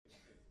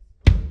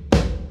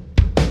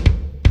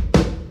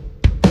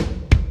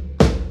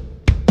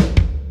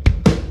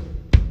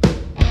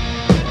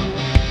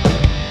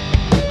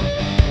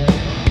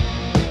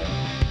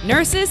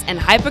Nurses and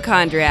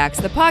Hypochondriacs,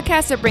 the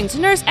podcast that brings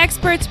nurse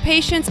experts,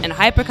 patients, and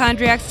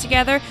hypochondriacs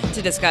together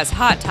to discuss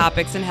hot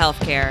topics in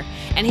healthcare.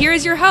 And here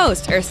is your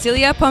host,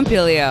 Ercilia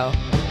Pompilio.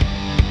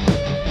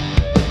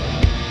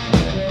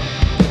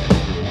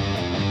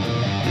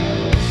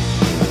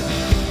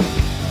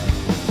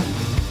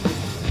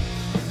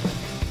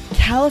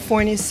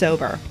 California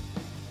Sober.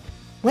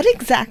 What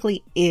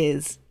exactly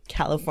is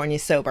California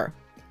Sober?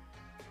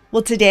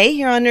 Well, today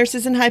here on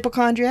Nurses and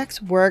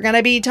Hypochondriacs, we're going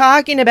to be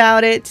talking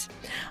about it.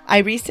 I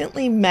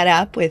recently met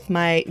up with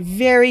my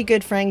very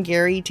good friend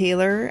Gary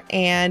Taylor,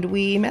 and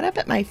we met up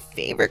at my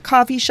favorite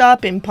coffee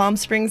shop in Palm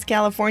Springs,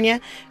 California,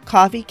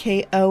 Coffee,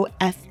 Koffi,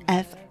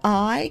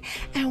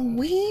 and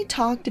we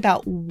talked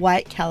about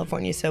what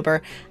California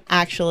Sober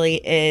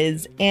actually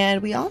is.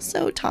 And we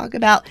also talk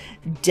about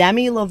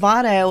Demi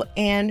Lovato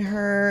and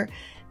her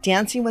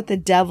Dancing with the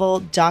Devil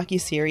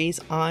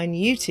docuseries on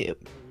YouTube.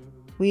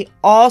 We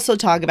also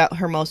talk about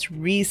her most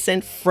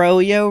recent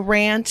Froyo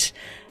rant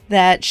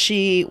that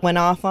she went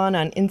off on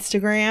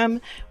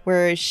Instagram,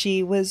 where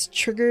she was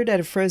triggered at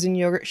a frozen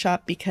yogurt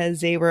shop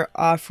because they were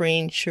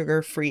offering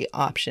sugar-free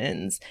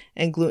options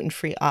and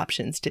gluten-free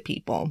options to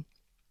people.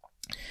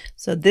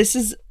 So this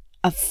is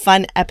a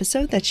fun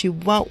episode that you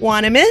won't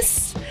want to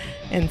miss,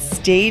 and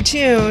stay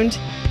tuned.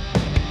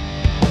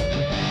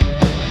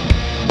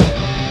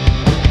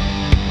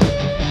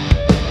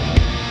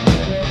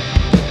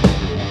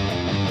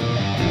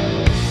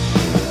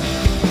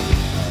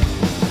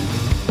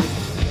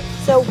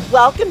 So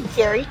welcome,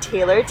 Gary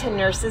Taylor, to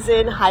Nurses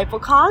and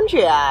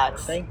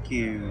Hypochondriacs. Thank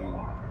you.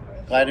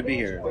 Glad to be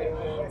here.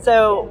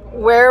 So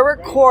we're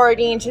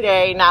recording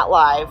today, not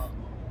live,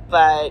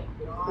 but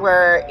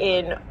we're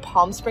in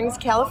Palm Springs,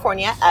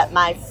 California at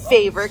my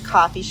favorite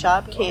coffee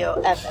shop,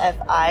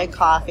 Koffi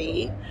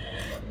Coffee.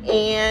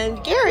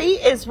 And Gary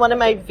is one of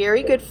my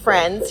very good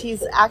friends.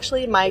 He's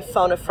actually my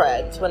phone a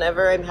friend.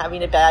 Whenever I'm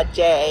having a bad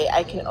day,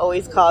 I can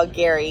always call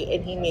Gary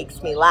and he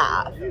makes me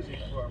laugh.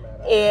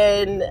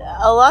 And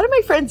a lot of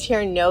my friends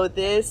here know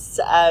this.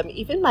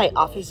 Even my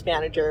office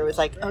manager was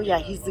like, oh yeah,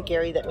 he's the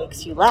Gary that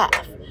makes you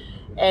laugh.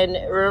 And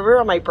remember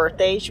on my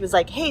birthday, she was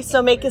like, hey,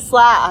 so make us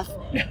laugh.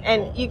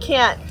 And you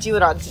can't do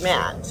it on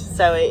demand.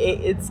 So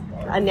it's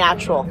a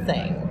natural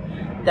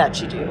thing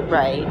that you do,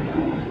 right?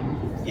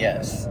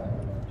 Yes.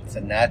 It's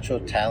a natural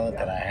talent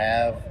that I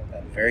have.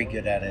 I'm very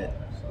good at it.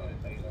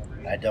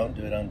 I don't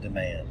do it on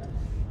demand.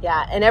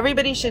 Yeah, and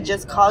everybody should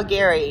just call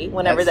Gary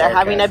whenever they're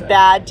having a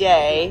bad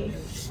day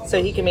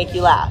so he can make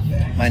you laugh.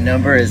 My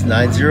number is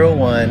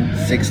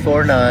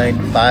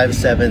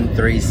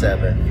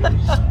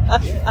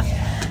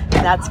 901-649-5737.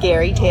 That's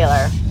Gary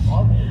Taylor.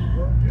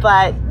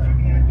 But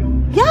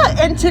yeah,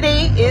 and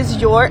today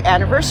is your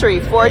anniversary,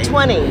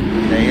 420.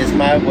 Today is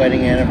my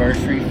wedding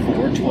anniversary,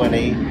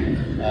 420.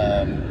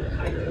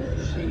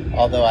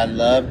 Although I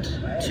loved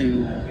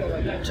to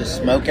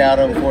smoke out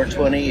on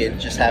 420, it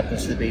just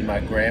happens to be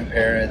my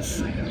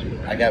grandparents.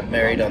 I got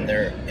married on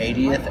their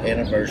 80th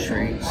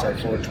anniversary, so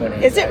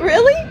 420. Is it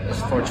really?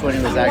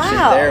 420 was actually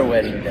their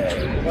wedding day.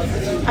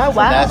 Oh, wow. So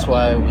that's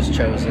why it was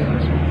chosen,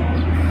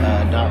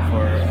 not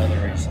for other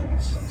reasons.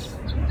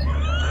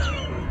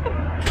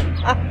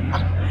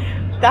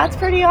 That's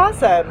pretty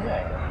awesome.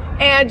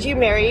 And you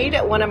married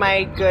one of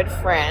my good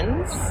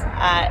friends,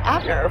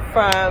 Abner,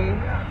 from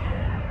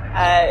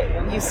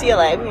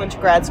UCLA. We went to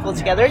grad school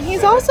together, and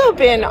he's also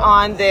been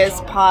on this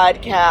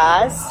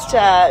podcast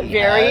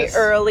very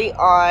early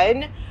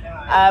on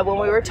when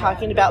we were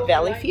talking about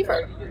Valley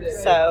Fever.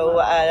 So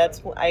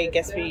I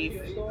guess we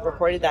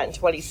recorded that in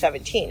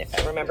 2017, if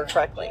I remember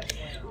correctly.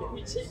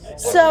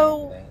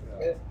 So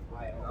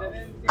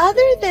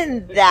other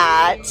than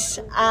that,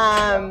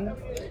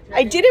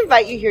 I did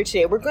invite you here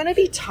today. We're going to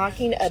be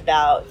talking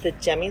about the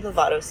Demi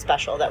Lovato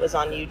special that was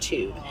on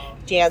YouTube,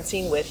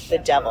 Dancing with the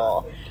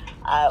Devil,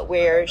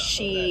 where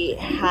she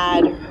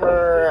had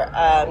her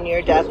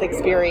near-death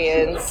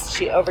experience.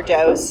 She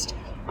overdosed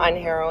on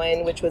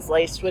heroin, which was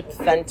laced with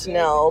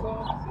fentanyl.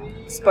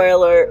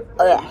 Spoiler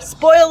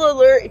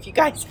alert, if you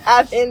guys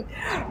haven't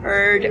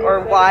heard or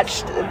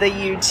watched the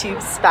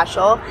YouTube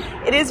special.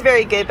 It is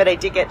very good, but I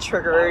did get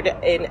triggered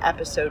in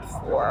episode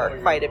 4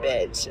 quite a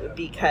bit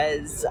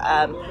because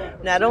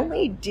not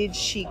only did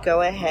she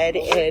go ahead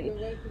and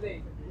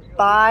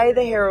buy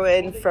the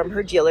heroin from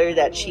her dealer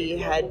that she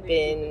had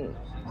been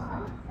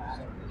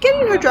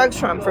getting her drugs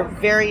from for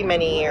very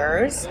many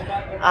years,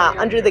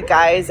 under the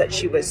guise that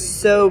she was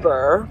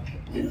sober,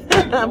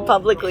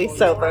 publicly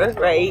sober,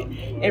 right,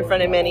 in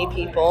front of many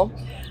people.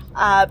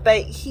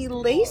 But he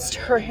laced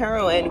her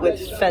heroin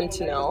with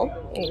fentanyl,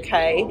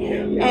 okay?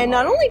 And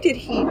not only did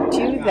he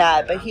do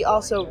that, but he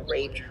also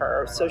raped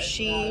her. So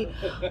she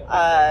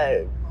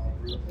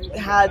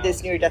had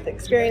this near-death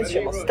experience. She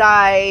almost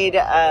died.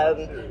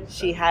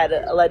 She had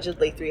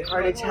allegedly 3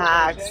 heart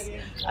attacks.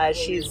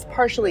 She's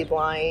partially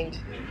blind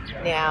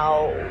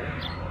now.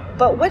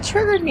 But what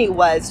triggered me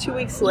was 2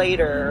 weeks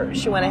later,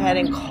 she went ahead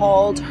and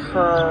called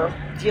her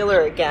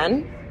dealer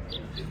again.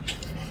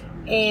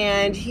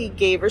 And he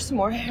gave her some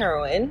more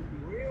heroin.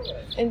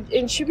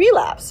 and she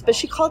relapsed. But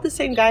she called the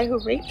same guy who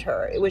raped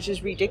her, which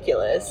is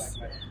ridiculous.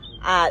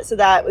 So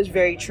that was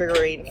very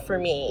triggering for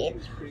me.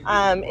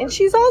 And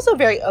she's also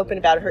very open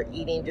about her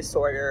eating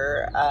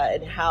disorder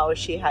and how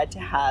she had to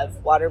have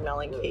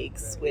watermelon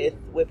cakes with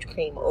whipped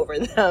cream over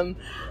them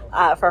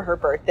for her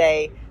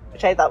birthday,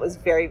 which I thought was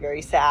very,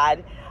 very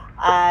sad.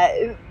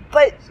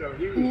 But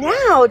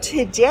now,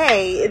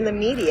 today, in the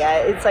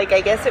media, it's like,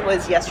 I guess it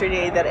was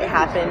yesterday that it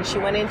happened. She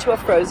went into a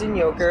frozen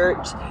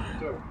yogurt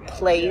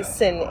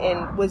place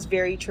and was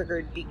very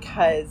triggered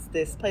because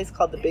this place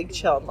called The Big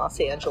Chill in Los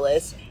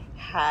Angeles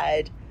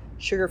had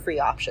sugar-free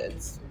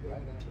options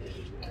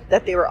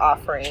that they were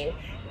offering.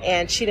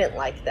 And she didn't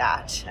like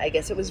that. I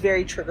guess it was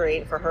very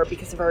triggering for her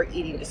because of her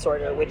eating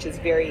disorder, which is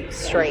very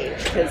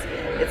strange because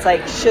it's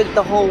like, should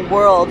the whole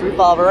world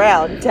revolve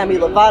around Demi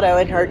Lovato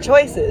and her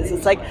choices?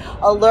 It's like,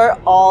 alert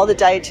all the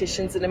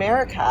dietitians in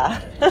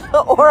America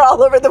or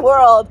all over the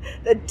world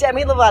that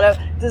Demi Lovato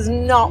does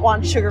not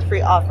want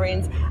sugar-free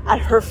offerings at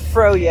her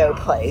froyo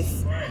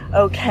place,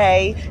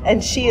 okay?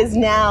 And she is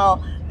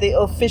now the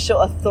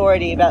official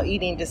authority about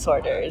eating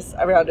disorders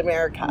around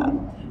America.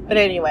 But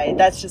anyway,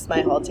 that's just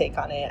my whole take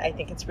on it. I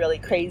think it's really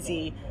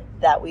crazy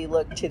that we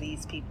look to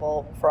these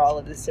people for all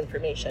of this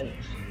information.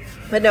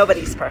 But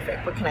nobody's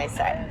perfect. What can I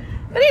say?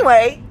 But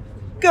anyway,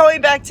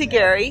 going back to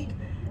Gary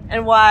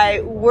and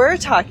why we're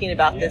talking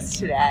about this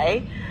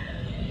today.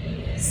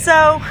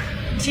 So,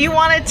 do you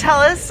want to tell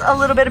us a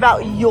little bit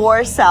about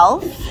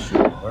yourself?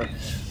 Sure.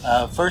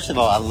 First of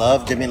all, I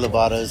love Demi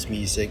Lovato's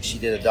music. She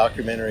did a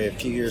documentary a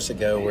few years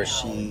ago where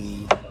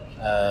she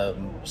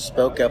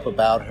spoke up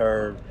about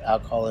her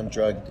alcohol and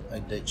drug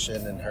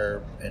addiction and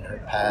her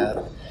path,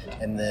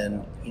 and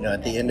then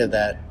at the end of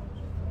that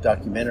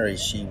documentary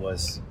she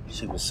was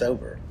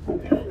sober,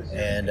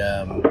 and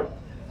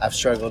I've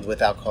struggled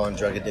with alcohol and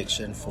drug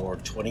addiction for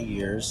 20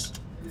 years,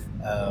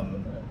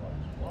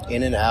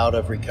 in and out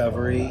of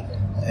recovery,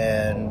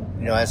 and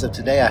as of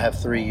today I have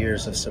 3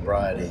 years of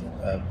sobriety,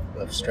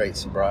 of straight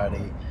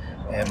sobriety,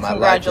 and my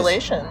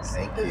Congratulations.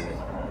 Thank you.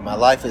 My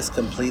life is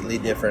completely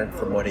different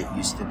from what it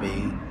used to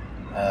be.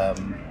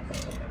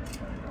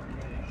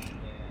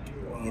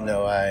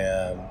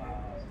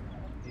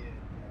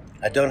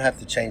 I don't have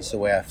to change the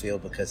way I feel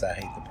because I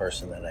hate the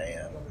person that I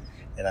am.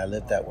 And I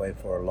lived that way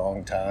for a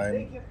long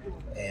time.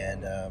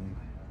 And,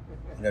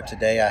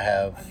 today I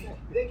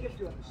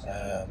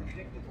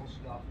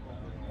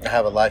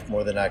have a life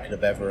more than I could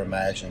have ever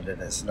imagined.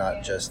 And it's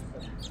not just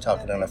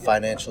talking on a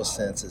financial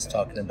sense, it's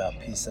talking about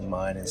peace of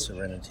mind and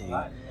serenity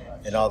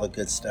and all the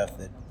good stuff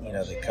that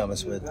that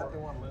comes with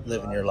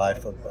living your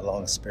life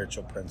along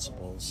spiritual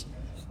principles.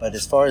 But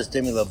as far as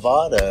Demi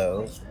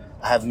Lovato,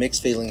 I have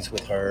mixed feelings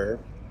with her.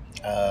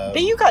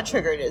 But you got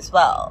triggered as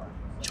well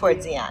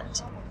towards the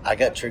end. I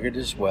got triggered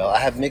as well. I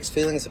have mixed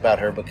feelings about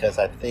her because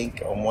I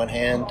think on one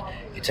hand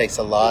it takes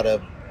a lot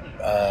of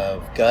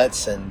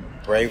guts and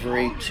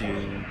bravery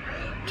to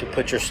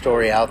put your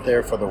story out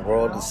there for the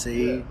world to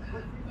see.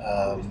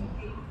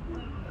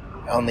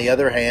 On the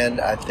other hand,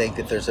 I think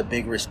that there's a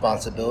big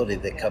responsibility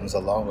that comes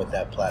along with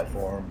that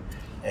platform,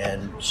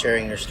 and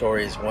sharing your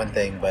story is one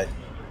thing, but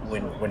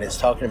when it's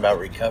talking about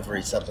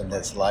recovery, something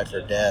that's life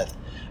or death,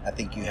 I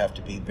think you have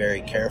to be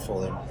very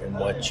careful in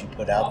what you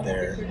put out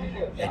there,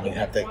 and you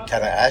have to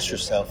kind of ask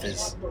yourself,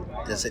 does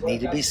it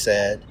need to be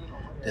said?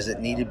 Does it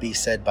need to be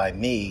said by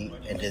me?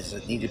 And does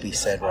it need to be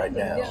said right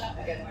now?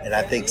 And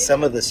I think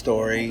some of the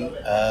story,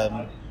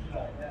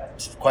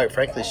 quite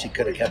frankly, she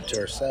could have kept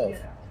to herself.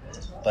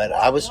 But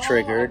I was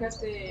triggered with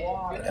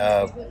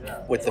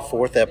the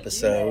 4th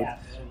episode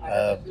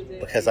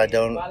because I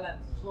didn't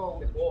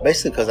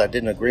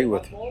agree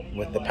with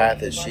the path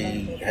that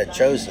she had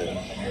chosen.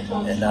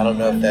 And I don't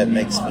know if that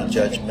makes me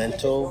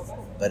judgmental,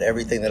 but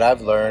everything that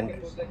I've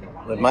learned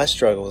with my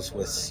struggles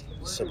with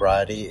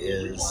sobriety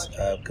is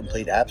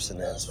complete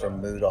abstinence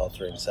from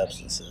mood-altering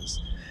substances.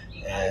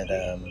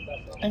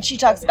 And she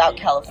talks about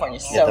California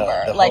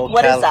sober.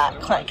 What is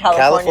that?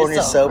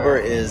 California sober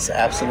is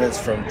abstinence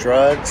from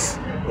drugs,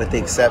 with the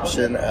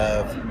exception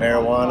of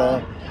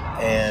marijuana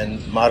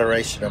and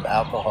moderation of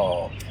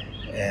alcohol.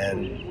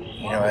 And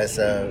as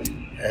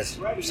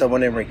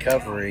someone in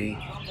recovery,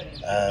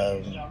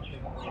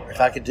 if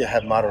I could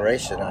have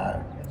moderation,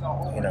 I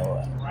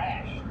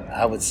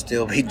would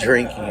still be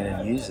drinking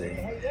and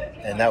using.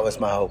 And that was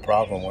my whole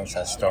problem. Once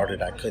I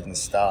started, I couldn't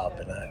stop,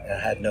 and I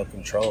had no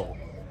control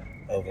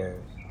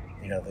over,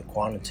 the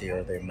quantity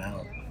or the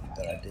amount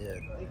that I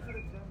did.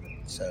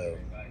 So.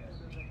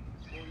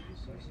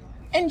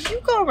 And you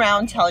go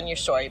around telling your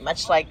story,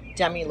 much like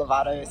Demi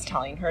Lovato is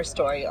telling her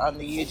story on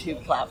the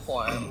YouTube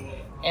platform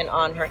and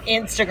on her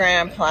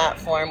Instagram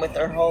platform with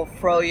her whole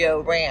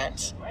Froyo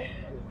rant.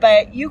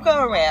 But you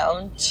go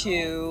around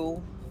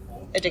to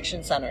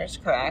addiction centers,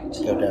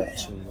 correct? Go down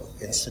to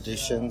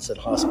institutions and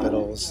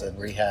hospitals and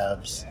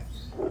rehabs,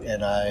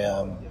 and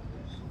I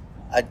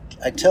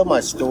tell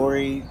my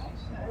story,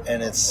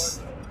 and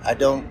I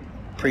don't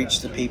preach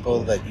to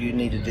people that you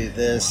need to do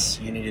this,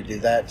 you need to do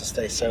that to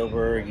stay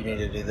sober, you need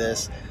to do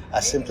this. I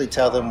simply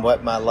tell them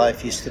what my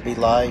life used to be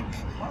like,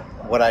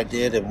 what I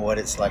did and what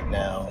it's like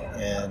now.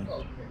 And,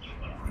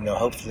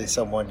 hopefully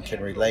someone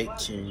can relate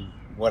to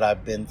what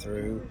I've been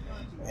through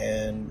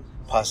and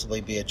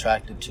possibly be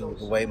attracted to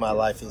the way my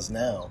life is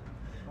now.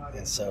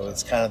 And so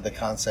it's kind of the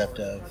concept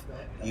of,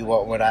 you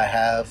want what I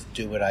have,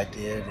 do what I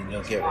did, and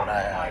you'll get what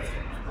I have.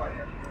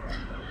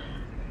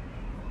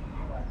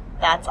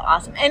 That's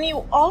awesome. And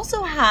you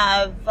also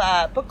have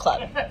a book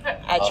club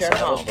at your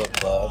home. Also have a book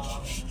club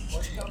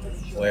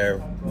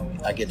where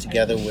I get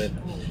together with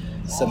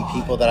some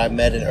people that I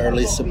met in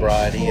early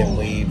sobriety, and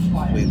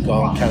we've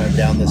gone kind of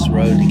down this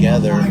road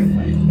together,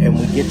 and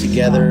we get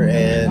together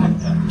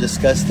and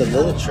discuss the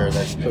literature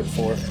that's put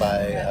forth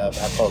by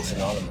Alcoholics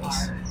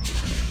Anonymous.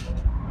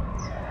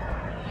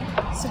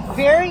 So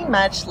very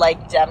much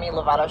like Demi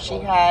Lovato, she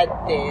had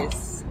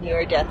this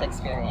near-death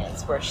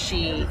experience where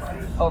she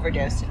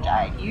overdosed and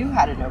died. You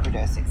had an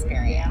overdose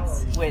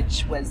experience,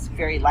 which was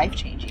very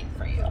life-changing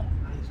for you.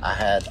 I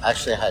had 2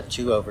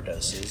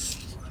 overdoses.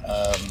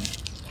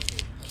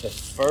 The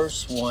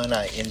first one,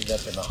 I ended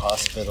up in the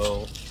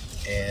hospital,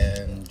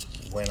 and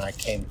when I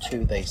came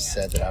to, they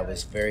said that I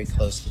was very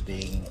close to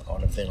being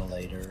on a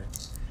ventilator,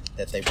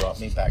 that they brought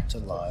me back to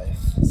life.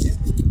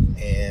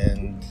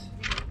 And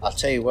I'll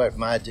tell you what,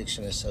 my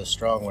addiction is so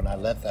strong. When I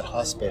left that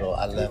hospital,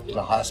 I left in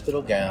a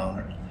hospital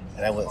gown,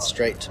 and I went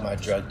straight to my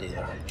drug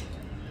dealer.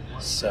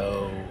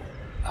 So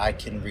I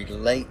can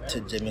relate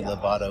to Demi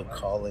Lovato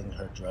calling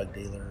her drug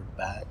dealer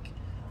back,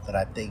 but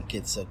I think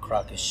it's a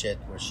crock of shit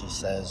where she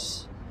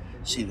says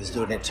she was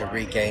doing it to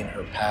regain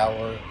her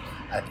power.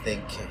 I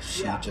think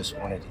she just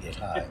wanted to get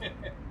high.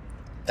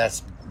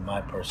 That's my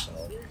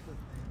personal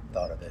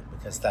thought of it,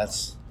 because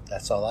that's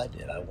all I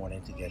did. I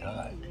wanted to get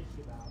high.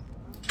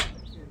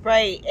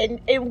 Right.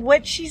 And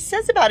what she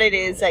says about it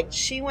is, like,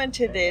 she went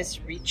to this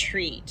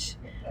retreat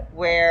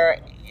where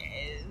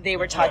they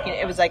were talking,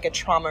 it was like a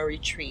trauma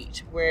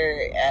retreat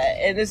where,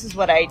 and this is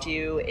what I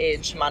do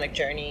in shamanic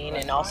journeying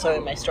and also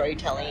in my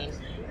storytelling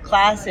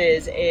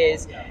classes,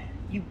 is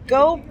you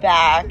go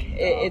back,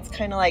 it's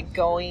kind of like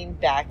going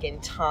back in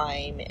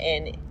time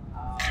and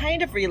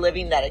kind of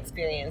reliving that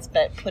experience,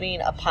 but putting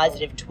a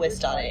positive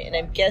twist on it. And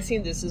I'm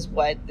guessing this is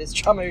what this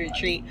trauma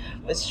retreat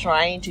was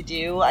trying to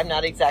do. I'm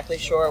not exactly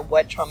sure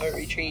what trauma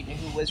retreat and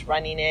who was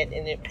running it,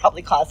 and it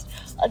probably cost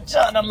a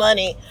ton of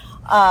money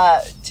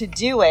to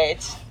do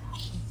it.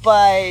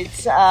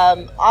 But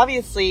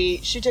obviously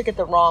she took it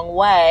the wrong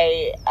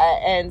way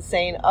and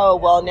saying, oh,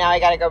 well, now I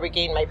got to go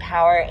regain my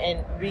power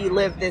and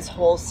relive this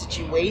whole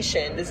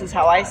situation. This is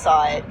how I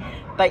saw it.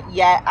 But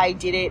yet I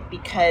did it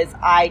because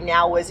I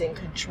now was in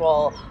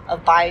control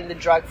of buying the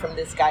drug from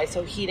this guy,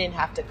 so he didn't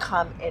have to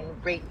come and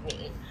rape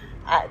me.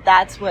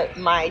 That's what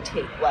my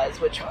take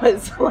was, which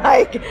was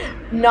like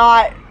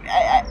not,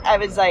 I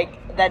was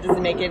like, that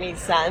doesn't make any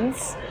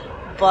sense,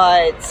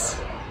 but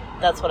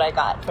that's what I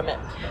got from it.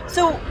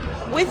 So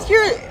with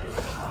your,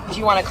 do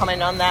you want to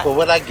comment on that? Well,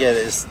 what I get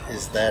is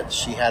that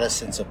she had a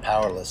sense of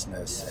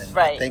powerlessness. And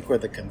right. I think where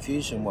the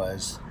confusion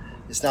was,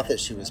 it's not that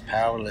she was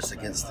powerless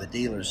against the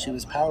dealers, she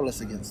was powerless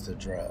against the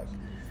drug.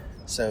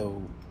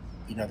 So,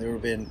 there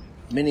have been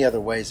many other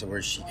ways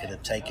where she could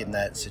have taken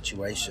that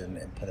situation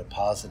and put a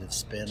positive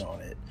spin on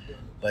it.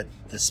 But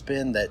the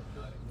spin that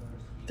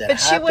But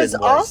she was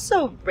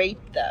also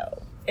raped,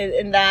 though,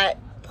 and that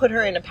put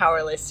her in a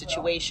powerless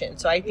situation.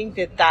 So I think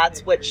that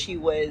that's what she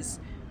was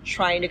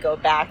trying to go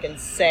back and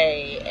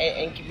say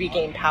and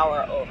regain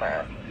power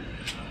over.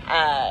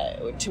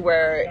 To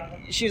where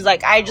she was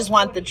like, I just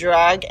want the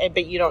drug,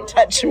 but you don't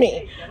touch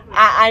me.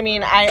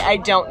 I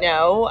don't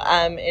know.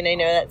 And I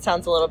know that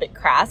sounds a little bit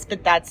crass,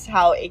 but that's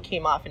how it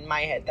came off in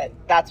my head,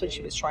 that's what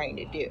she was trying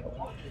to do.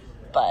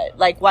 But,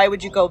 like, why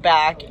would you go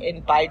back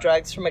and buy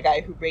drugs from a guy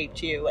who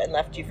raped you and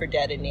left you for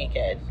dead and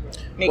naked?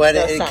 Makes no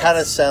sense. It kind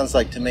of sounds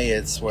like, to me,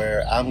 it's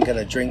where I'm going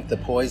to drink the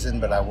poison,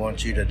 but I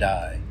want you to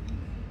die.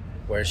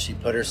 Where she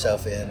put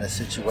herself in a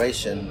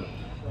situation.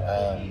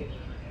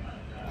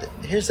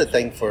 Here's the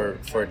thing for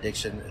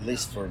addiction, at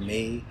least for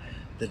me,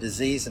 the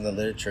disease in the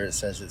literature, it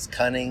says it's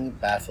cunning,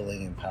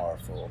 baffling, and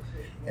powerful.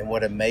 And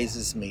what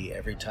amazes me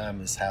every time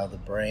is how the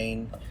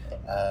brain,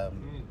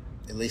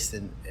 at least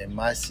in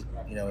my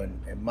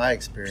in my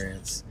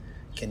experience,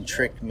 can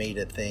trick me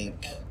to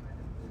think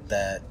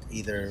that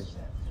either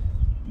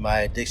my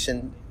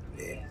addiction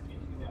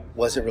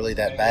wasn't really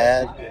that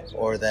bad,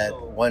 or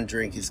that one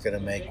drink is going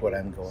to make what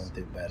I'm going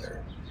through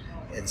better.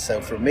 And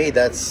so for me,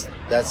 that's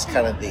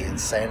kind of the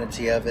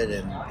insanity of it,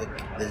 and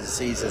the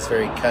disease is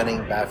very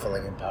cunning,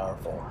 baffling, and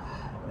powerful.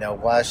 Now,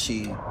 why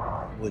she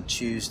would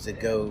choose to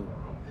go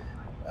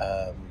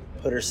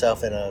put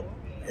herself in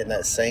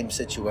that same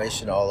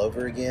situation all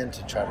over again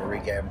to try to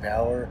regain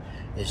power,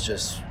 is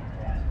just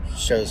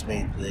shows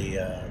me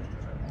the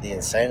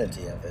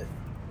insanity of it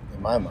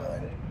in my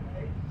mind.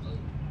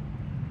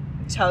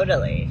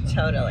 Totally.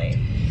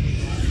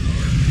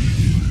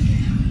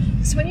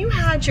 So when you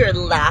had your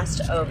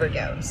last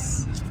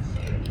overdose,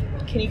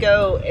 can you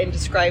go and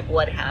describe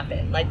what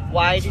happened? Like,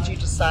 why did you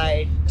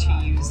decide to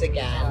use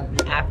again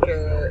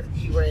after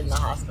you were in the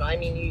hospital? I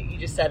mean, you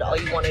just said all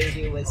you wanted to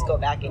do was go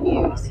back and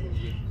use.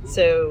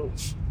 So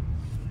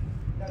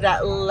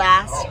that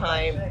last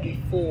time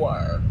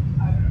before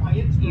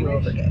you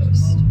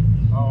overdosed?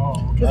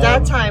 Because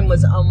that time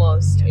was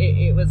almost,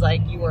 it was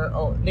like you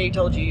were, they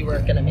told you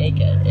weren't going to make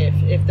it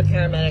if the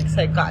paramedics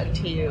had gotten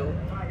to you.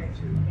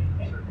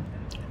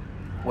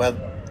 Well,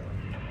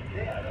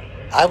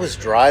 I was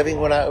driving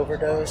when I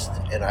overdosed,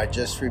 and I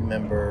just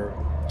remember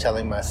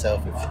telling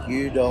myself, if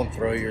you don't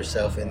throw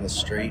yourself in the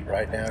street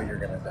right now, you're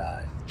going to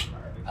die.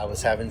 I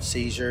was having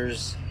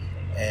seizures,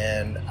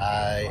 and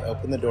I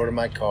opened the door to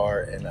my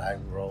car, and I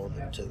rolled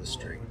into the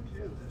street.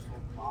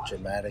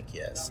 Dramatic,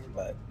 yes,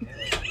 but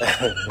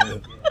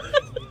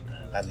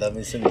I love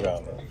me some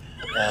drama.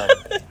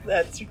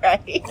 That's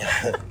right.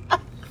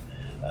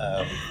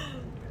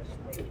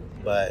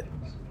 But,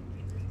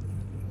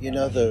 you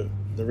know, the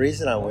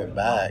reason I went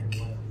back,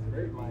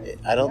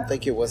 I don't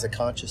think it was a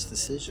conscious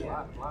decision.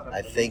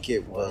 I think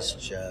it was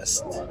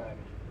just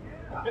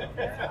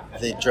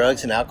the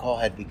drugs and alcohol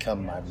had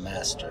become my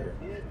master.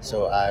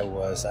 So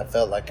I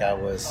felt like I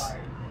was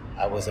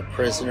a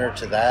prisoner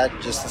to that,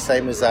 just the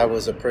same as I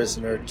was a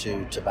prisoner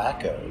to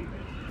tobacco.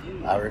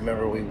 I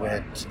remember we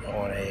went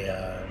on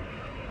a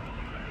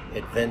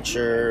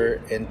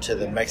adventure into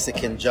the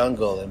Mexican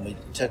jungle, and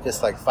it took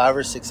us like 5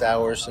 or 6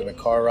 hours in a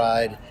car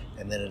ride,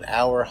 and then an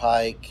hour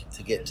hike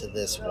to get to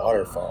this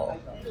waterfall.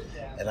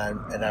 And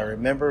I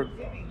remember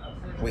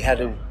we had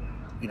to,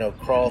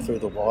 crawl through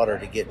the water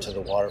to get to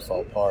the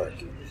waterfall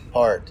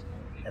part,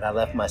 and I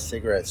left my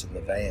cigarettes in the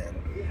van.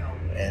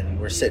 And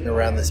we're sitting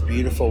around this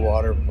beautiful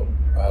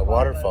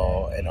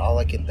waterfall, and all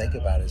I can think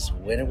about is,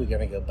 when are we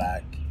going to go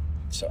back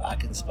so I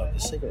can smoke a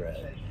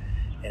cigarette?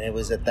 And it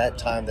was at that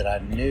time that I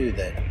knew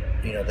that,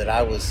 that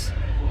I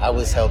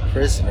was held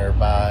prisoner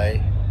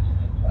by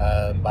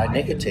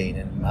nicotine,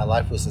 and my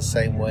life was the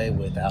same way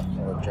with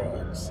alcohol and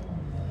drugs.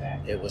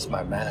 It was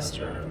my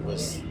master.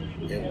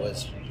 It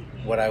was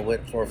what I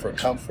went for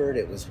comfort.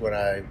 It was when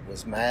I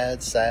was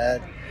mad,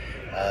 sad,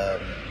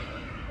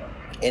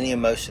 any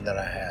emotion that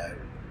I had.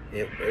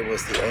 It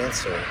was the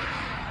answer.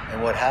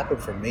 And what happened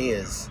for me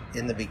is,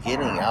 in the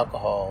beginning,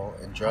 alcohol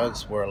and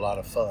drugs were a lot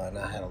of fun.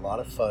 I had a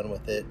lot of fun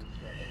with it,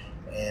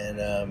 and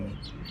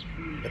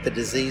but the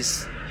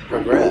disease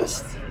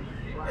progressed,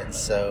 and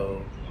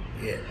so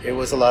it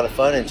was a lot of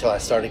fun until I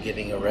started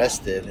getting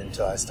arrested,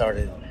 until I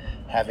started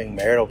having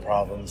marital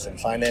problems and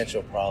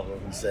financial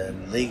problems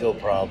and legal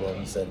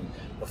problems, and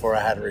before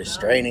I had a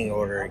restraining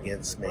order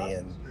against me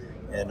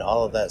and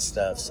all of that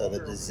stuff. So the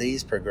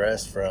disease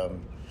progressed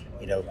from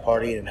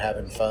partying and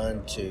having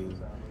fun to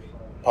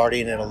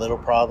partying and a little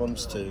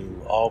problems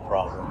to all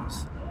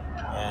problems.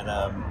 And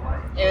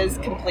it was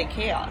complete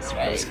chaos,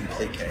 right? It was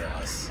complete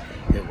chaos.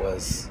 It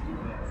was,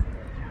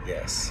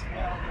 yes.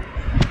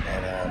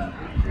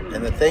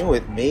 And the thing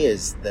with me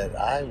is that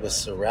I was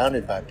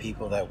surrounded by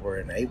people that were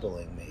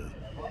enabling me,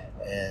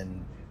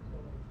 and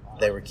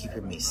they were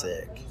keeping me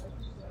sick.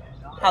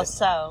 How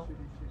so?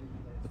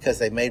 Because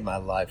they made my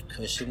life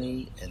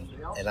cushiony,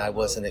 and I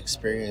wasn't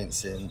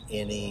experiencing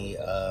any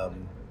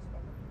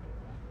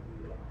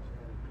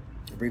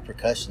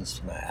repercussions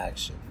to my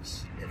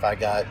actions. If I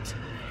got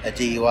a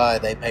DUI,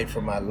 they paid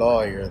for my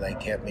lawyer, they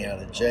kept me out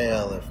of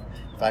jail.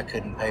 If I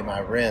couldn't pay my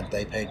rent,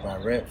 they paid my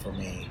rent for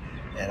me,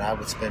 and I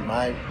would spend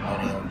my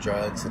money on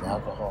drugs and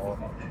alcohol,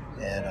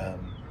 and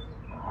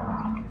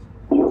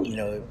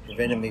it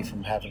prevented me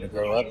from having to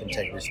grow up and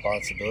take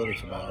responsibility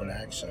for my own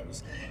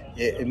actions.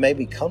 It made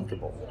me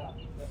comfortable.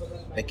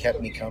 It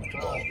kept me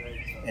comfortable.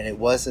 And it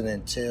wasn't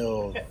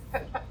until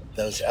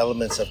those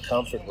elements of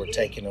comfort were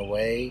taken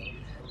away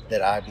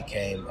that I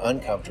became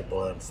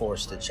uncomfortable and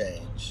forced to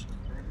change.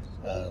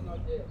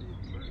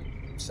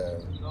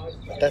 So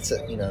that's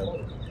it.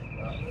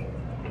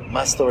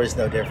 My story's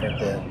no different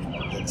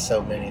than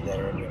so many that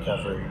are in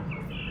recovery.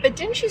 But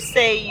didn't you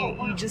say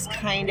you just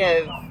kind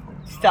of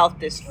felt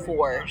this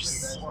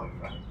force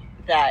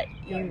that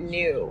you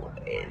knew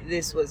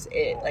this was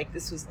it, like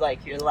this was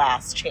like your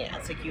last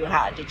chance, like you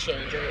had to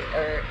change,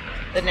 or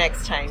the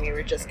next time you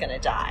were just gonna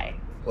die?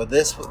 Well,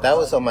 that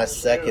was on my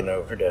second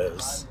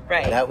overdose.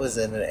 Right. And that was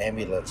in an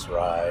ambulance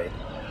ride,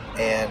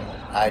 and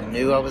I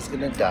knew I was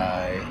gonna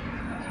die.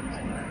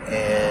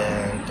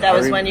 And that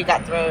was when you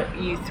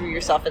threw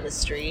yourself in the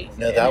street?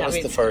 No, that was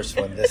the first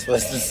one. This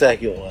was the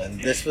second one.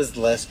 This was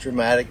less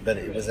dramatic, but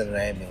it was in an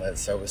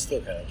ambulance, so it was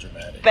still kind of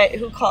dramatic. But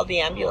who called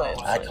the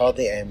ambulance? I called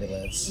the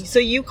ambulance. So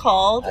you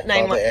called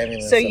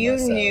 911. So you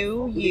myself.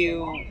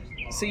 knew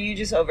so you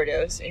just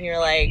overdosed, and you're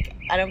like,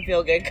 I don't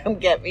feel good, come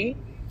get me?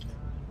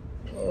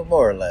 Well,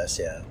 more or less,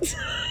 yeah.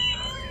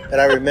 But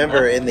I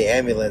remember in the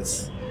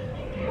ambulance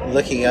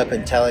looking up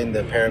and telling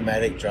the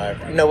paramedic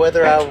driver,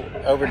 whether I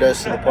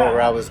overdosed to the point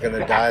where I was going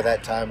to die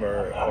that time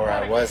or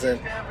I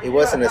wasn't. It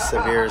wasn't as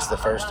severe as the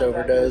first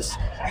overdose,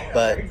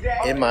 but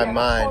in my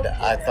mind,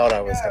 I thought I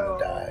was going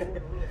to die.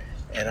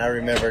 And I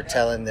remember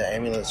telling the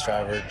ambulance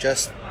driver,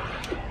 just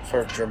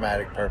for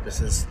dramatic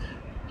purposes,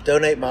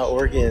 donate my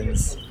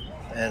organs.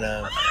 And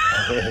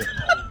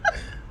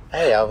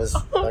hey, I was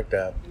fucked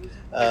up.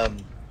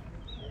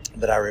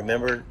 But I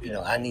remember,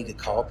 I need to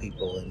call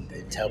people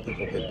and tell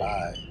people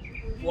goodbye.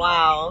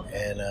 Wow.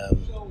 And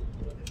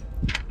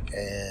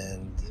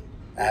and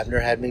Abner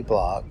had me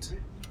blocked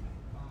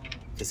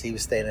because he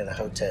was staying in a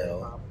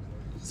hotel.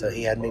 So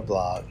he had me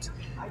blocked.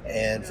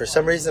 And for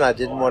some reason, I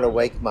didn't want to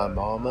wake my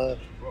mom up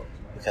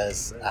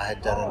because I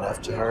had done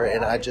enough to her.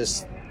 And I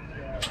just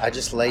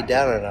laid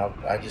down and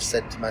I just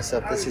said to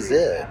myself, this is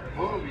it.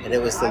 And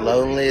it was the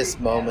loneliest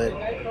moment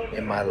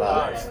in my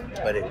life.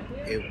 But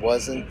it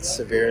wasn't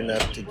severe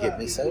enough to get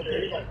me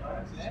sober.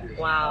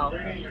 Wow.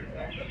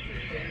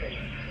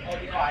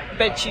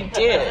 But you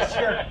did.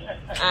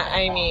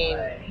 I mean,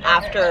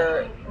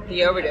 after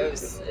the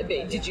overdose,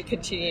 did you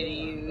continue to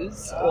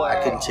use? Or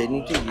I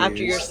continued to use.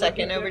 After your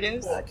second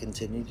overdose? I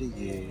continued to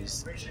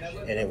use.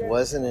 And it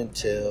wasn't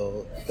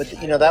until, but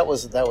that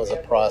was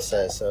a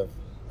process of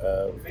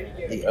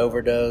the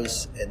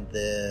overdose, and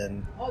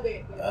then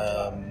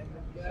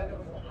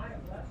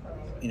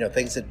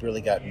things had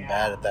really gotten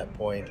bad at that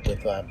point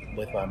with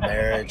my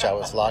marriage. I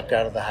was locked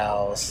out of the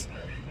house,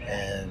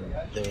 and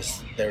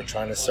they were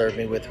trying to serve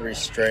me with a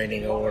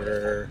restraining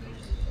order,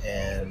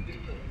 and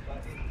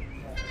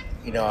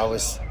I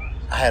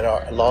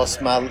had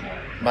lost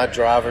my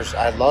driver's.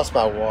 I had lost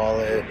my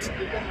wallet,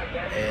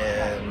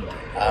 and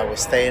I was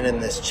staying in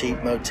this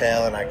cheap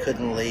motel, and I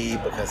couldn't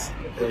leave because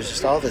there was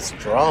just all this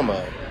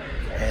drama.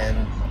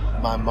 And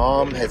my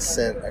mom had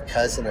sent a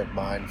cousin of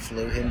mine,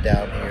 flew him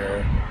down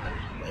here.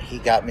 He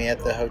got me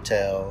at the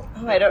hotel.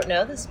 Oh, I don't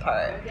know this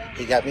part.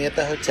 He got me at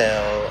the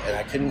hotel, and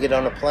I couldn't get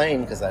on a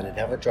plane because I didn't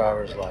have a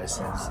driver's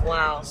license.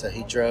 Wow. So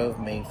he drove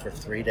me for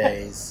 3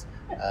 days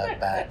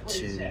back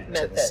to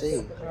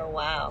Tennessee. Oh,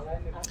 wow.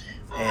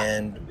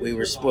 And it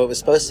was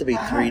supposed to be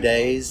 3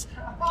 days,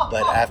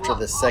 but after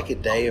the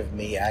second day of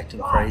me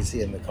acting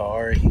crazy in the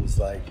car, he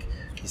said,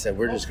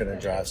 we're just going to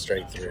drive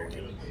straight through.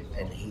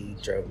 And he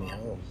drove me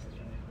home.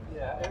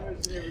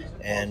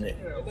 And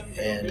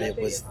it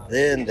was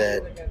then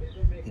that,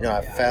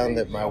 I found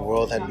that my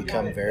world had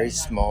become very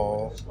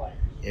small.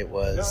 I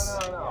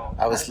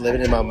was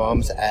living in my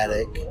mom's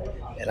attic,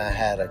 and I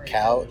had a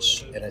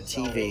couch and a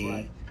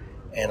TV,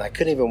 and I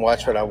couldn't even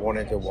watch what I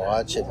wanted to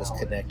watch. It was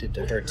connected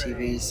to her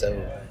TV, so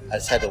I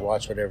just had to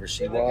watch whatever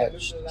she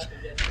watched.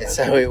 And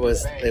so it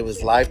was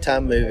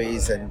Lifetime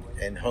movies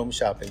and home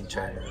shopping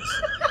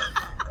channels.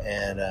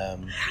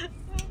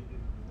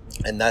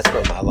 And that's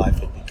what my life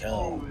had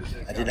become.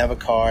 I didn't have a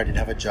car, I didn't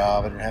have a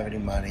job, I didn't have any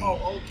money,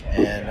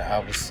 and I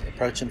was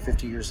approaching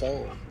 50 years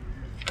old.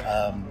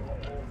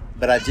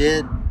 But I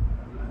did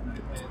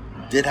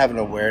have an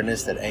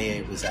awareness that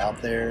AA was out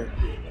there,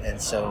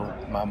 and so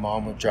my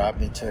mom would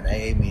drive me to an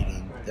AA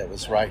meeting that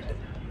was right,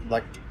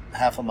 like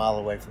half a mile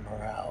away from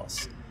her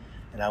house.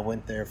 And I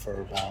went there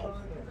for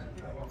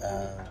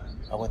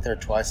I went there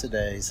twice a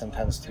day,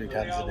 sometimes 3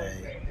 times a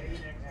day.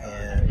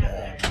 And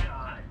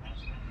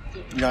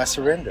I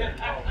surrendered.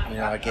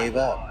 I gave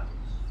up.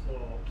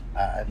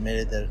 I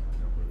admitted that,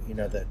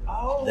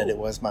 that it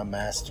was my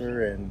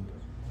master, and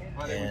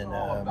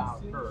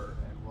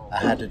I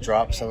had to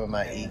drop some of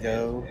my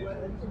ego,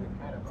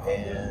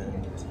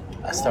 and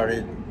I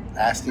started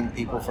asking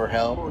people for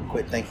help and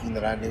quit thinking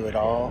that I knew it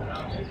all,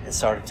 and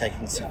started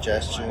taking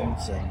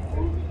suggestions, and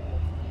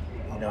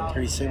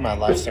pretty soon my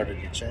life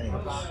started to change.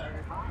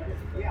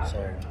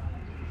 So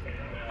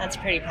that's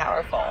pretty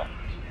powerful.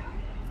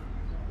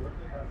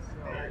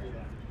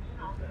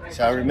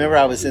 So I remember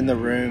I was in the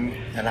room,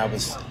 and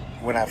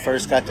when I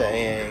first got to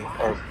AA,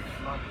 or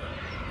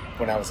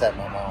when I was at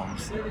my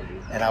mom's,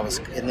 and I was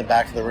in the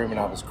back of the room, and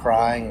I was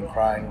crying and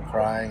crying and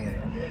crying,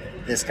 and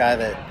this guy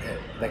that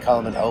they call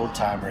him an old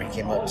timer, he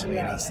came up to me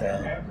and he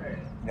said,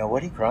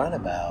 what are you crying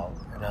about?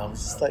 And I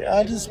was just like,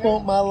 I just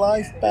want my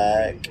life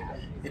back.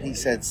 And he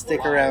said,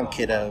 stick around,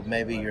 kiddo,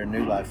 maybe your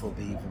new life will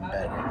be even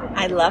better.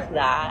 I love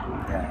that.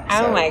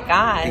 Yeah, oh my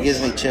gosh. It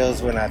gives me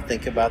chills when I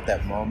think about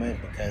that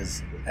moment,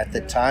 because at the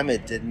time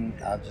it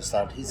didn't. I just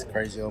thought, he's a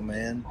crazy old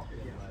man.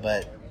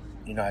 But,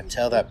 I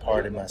tell that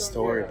part in my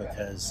story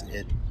because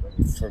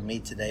for me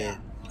today,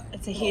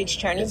 it's a huge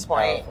turning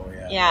point. Powerful,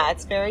 yeah,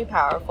 it's very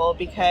powerful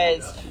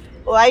because,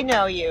 I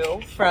know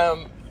you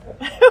from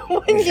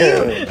when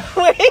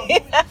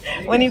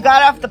you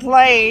got off the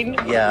plane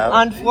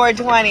on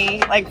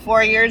 420 like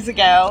 4 years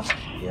ago,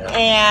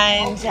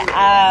 and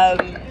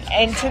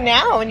to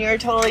now, and you're a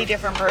totally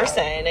different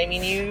person. I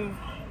mean, you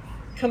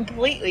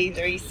completely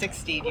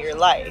 360'd your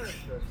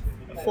life,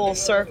 full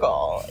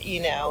circle,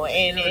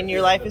 and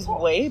your life is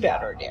way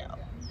better now.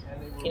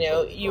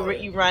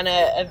 You run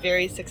a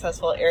very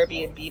successful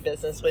Airbnb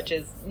business, which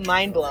is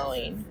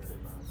mind-blowing.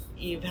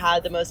 You've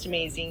had the most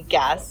amazing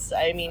guests.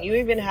 I mean, you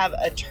even have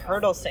a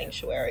turtle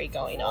sanctuary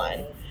going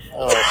on.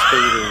 Oh,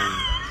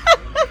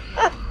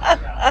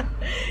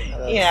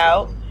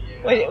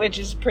 Speedy. Which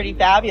is pretty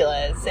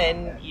fabulous.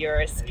 And you're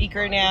a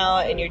speaker now,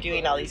 and you're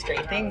doing all these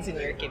great things, and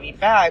you're giving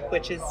back,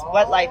 which is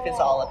what life is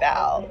all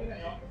about,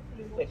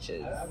 which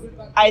is,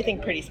 I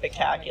think, pretty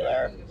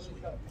spectacular.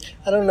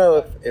 I don't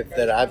know if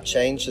that I've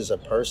changed as a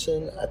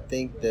person. I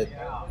think that,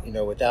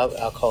 without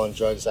alcohol and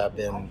drugs, I've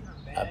been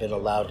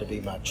allowed to be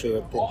my true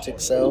authentic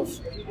self.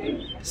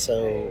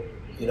 So,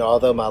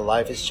 although my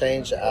life has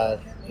changed,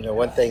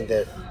 one thing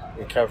that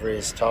recovery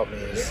has taught me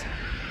is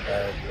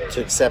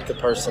to accept the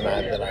person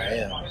that I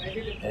am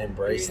and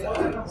embrace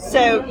that.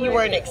 So you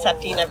weren't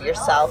accepting of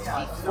yourself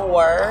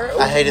before?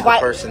 I hated the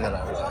person that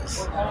I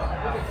was.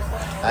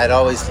 I had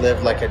always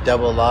lived like a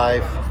double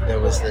life. There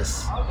was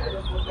this...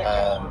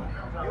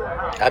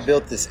 I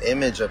built this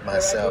image of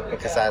myself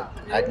because I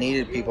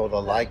needed people to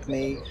like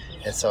me.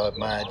 And so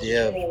my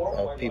idea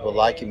of people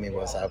liking me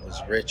was I was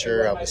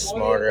richer, I was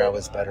smarter, I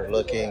was better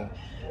looking.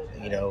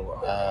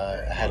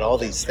 I had all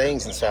these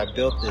things. And so I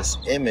built this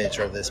image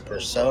or this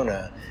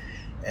persona.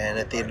 And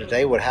at the end of the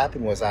day, what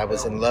happened was I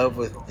was in love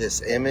with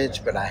this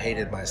image, but I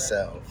hated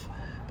myself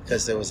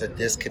because there was a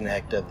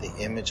disconnect of the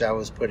image I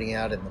was putting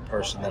out and the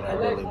person that I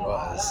really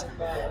was.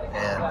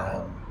 And,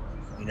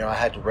 I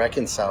had to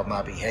reconcile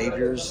my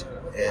behaviors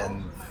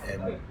and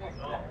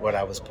what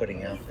I was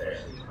putting out there.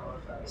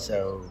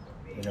 So,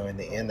 in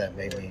the end, that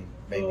made me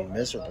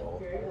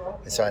miserable.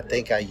 And so I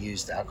think I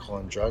used alcohol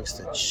and drugs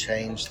to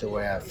change the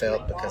way I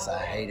felt because I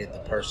hated the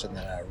person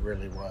that I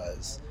really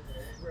was.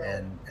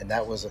 And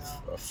that was a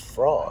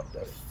fraud,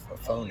 a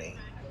phony.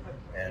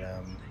 And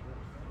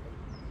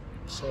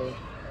so...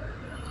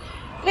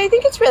 But I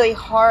think it's really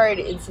hard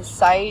in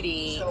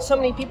society. So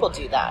many people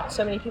do that.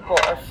 So many people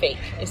are fake,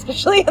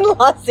 especially in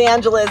Los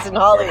Angeles and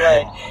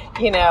Hollywood.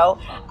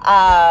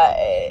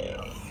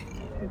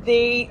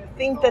 They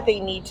think that they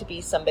need to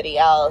be somebody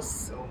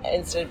else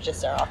instead of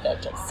just their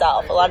authentic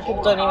self. A lot of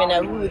people don't even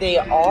know who they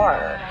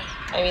are.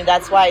 I mean,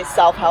 that's why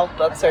self-help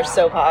books are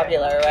so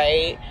popular,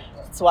 right?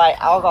 That's why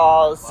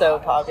alcohol is so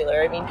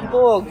popular. I mean,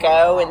 people will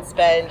go and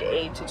spend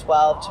 8 to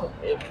 12 to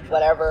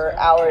whatever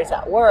hours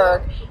at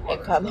work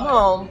and come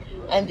home,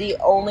 and the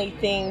only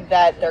thing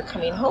that they're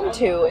coming home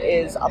to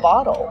is a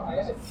bottle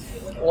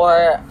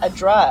or a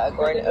drug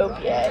or an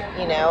opiate,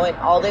 and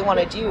all they want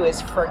to do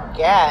is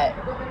forget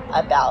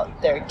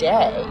about their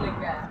day,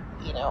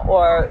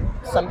 or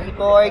some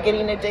people are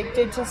getting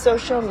addicted to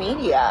social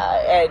media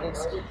and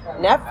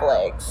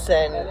Netflix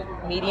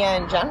and media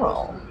in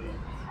general.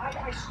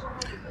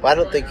 Well, I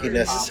don't think you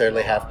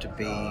necessarily have to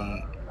be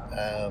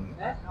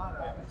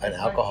an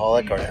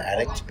alcoholic or an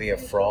addict to be a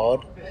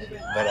fraud,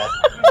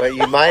 but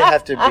you might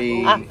have to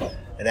be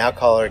an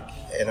alcoholic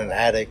and an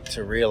addict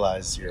to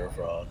realize you're a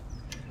fraud.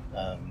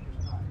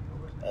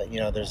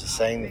 There's a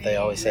saying that they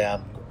always say,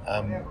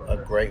 I'm a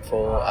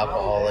grateful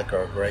alcoholic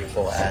or a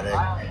grateful addict,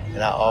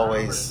 and I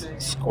always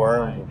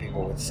squirm when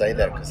people would say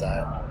that because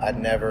I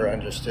never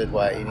understood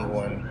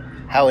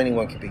how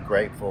anyone could be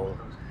grateful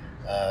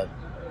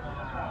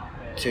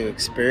to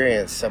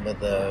experience some of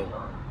the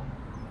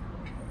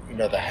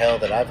the hell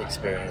that I've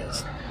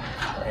experienced.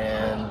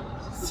 And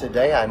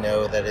today I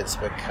know that it's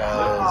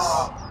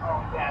because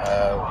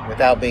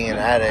without being an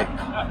addict,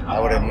 I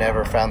would have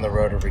never found the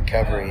road of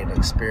recovery and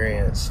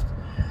experienced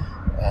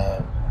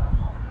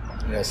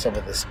some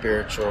of the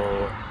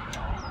spiritual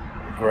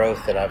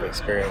growth that I've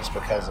experienced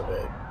because of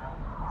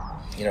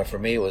it. For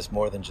me, it was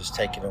more than just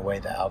taking away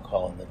the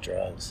alcohol and the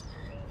drugs.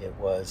 It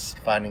was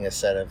finding a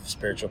set of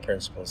spiritual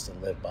principles to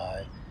live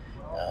by.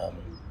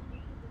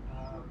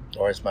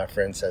 Or as my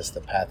friend says,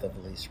 the path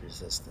of least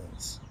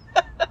resistance.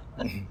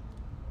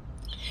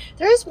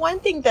 There is one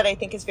thing that I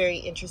think is very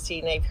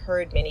interesting. I've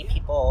heard many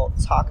people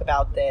talk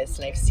about this,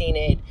 and I've seen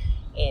it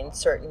in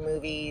certain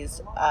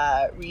movies.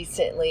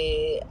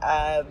 Recently,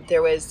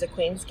 there was The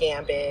Queen's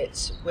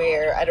Gambit,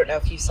 where, I don't know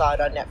if you saw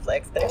it on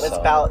Netflix, but it was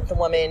about the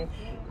woman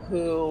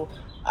who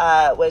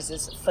was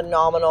this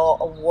phenomenal,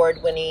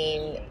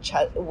 award-winning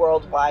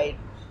worldwide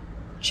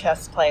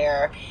chess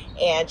player,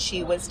 and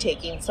she was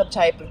taking some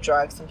type of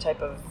drug, some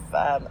type of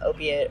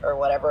opiate or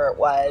whatever it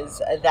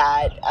was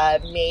that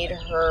made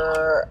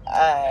her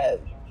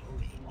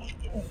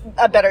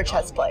a better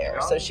chess player.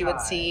 So she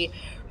would see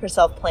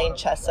herself playing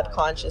chess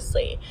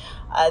subconsciously.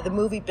 The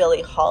movie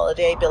Billie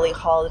Holiday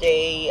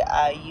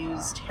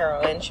used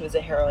heroin. She was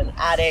a heroin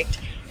addict,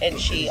 and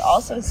she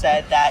also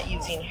said that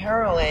using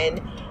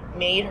heroin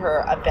made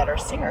her a better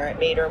singer. It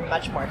made her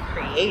much more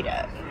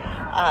creative.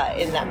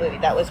 In that movie.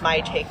 That was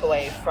my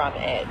takeaway from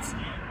it.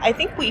 I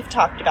think we've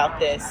talked about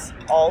this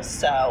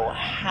also,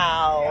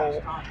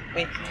 how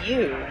with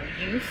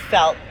you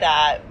felt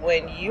that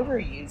when you were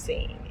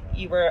using,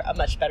 you were a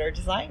much better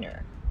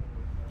designer.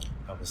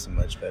 I was a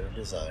much better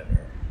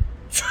designer.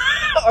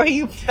 Or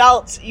you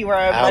felt you were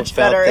a much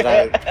better...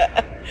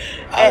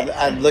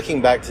 I'm looking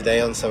back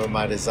today on some of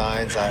my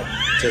designs,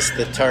 just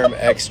the term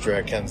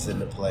extra comes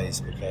into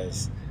place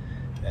because,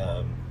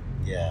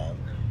 yeah.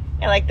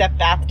 And like that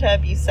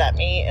bathtub you sent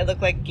me, it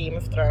looked like Game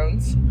of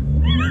Thrones.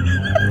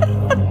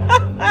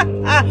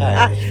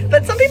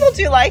 But some people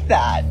do like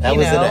that. That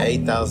was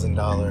an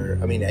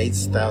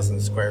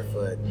 $8,000 square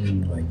foot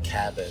like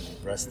cabin,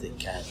 rustic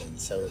cabin.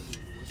 So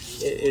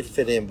it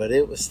fit in, but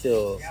it was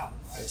still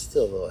a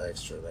little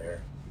extra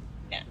there.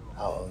 Yeah,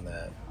 I'll own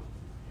that.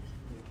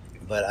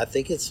 But I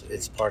think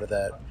it's part of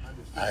that.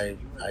 I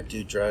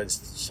do drugs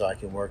so I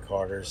can work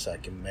harder, so I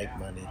can make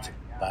money to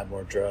buy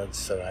more drugs,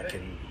 so I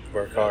can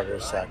work harder,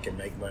 so I can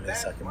make money,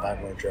 so I can buy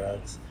more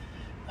drugs.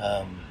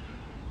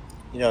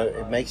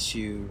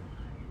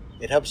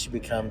 It helps you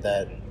become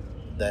that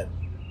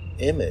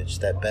image,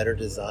 that better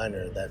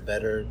designer, that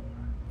better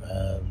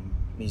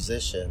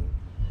musician,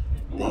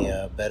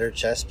 the better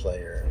chess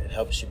player. It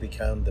helps you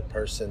become the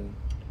person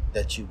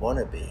that you want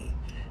to be.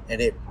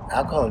 And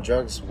alcohol and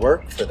drugs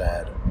work for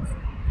that.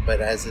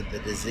 But as the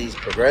disease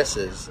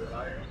progresses,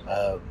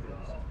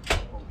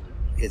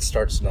 it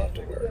starts not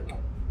to work.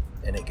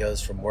 And it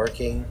goes from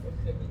working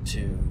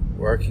to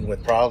working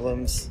with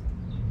problems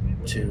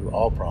to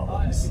all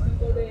problems.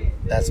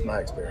 That's my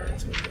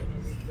experience with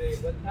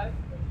it.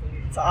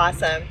 It's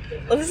awesome.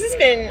 Well, this has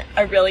been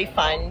a really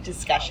fun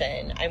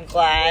discussion. I'm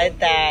glad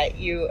that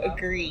you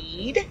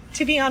agreed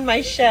to be on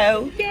my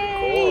show.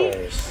 Yay! Of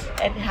course.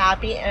 And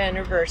happy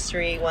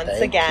anniversary once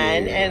Thank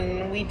again. you.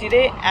 And we did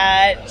it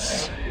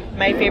at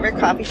my favorite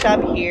coffee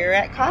shop here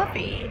at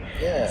Coffee.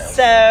 Yeah.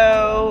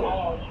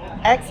 So,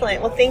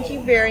 excellent. Well, thank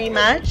you very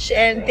much.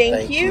 And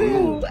thank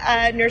you,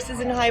 you. nurses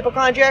and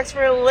hypochondriacs,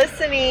 for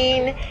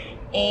listening.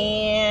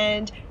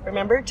 And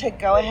remember to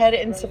go ahead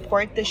and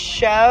support the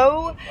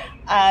show.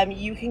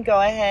 You can go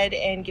ahead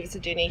and give us a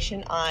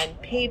donation on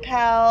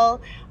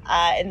PayPal,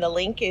 and the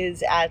link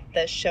is at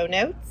the show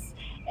notes.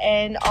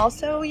 And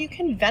also, you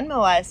can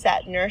Venmo us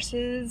at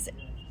Nurses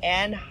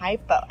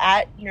Hypo.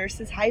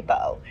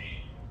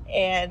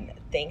 And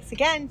thanks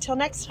again. Till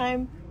next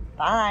time.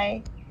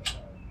 Bye.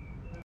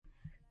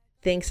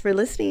 Thanks for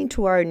listening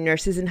to our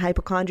Nurses and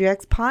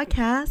Hypochondriacs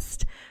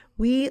podcast.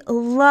 We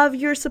love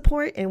your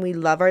support and we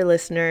love our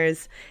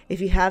listeners.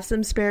 If you have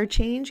some spare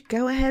change,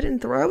 go ahead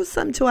and throw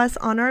some to us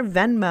on our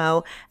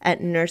Venmo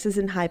at Nurses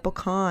and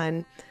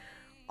Hypochon.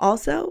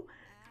 Also,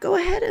 go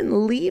ahead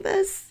and leave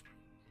us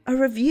a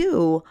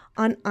review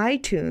on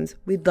iTunes.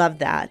 We'd love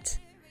that.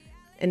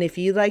 And if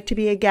you'd like to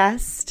be a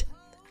guest,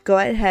 go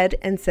ahead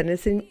and send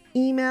us an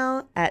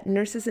email at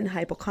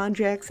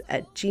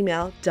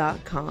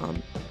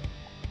nursesandhypochondriacs@gmail.com.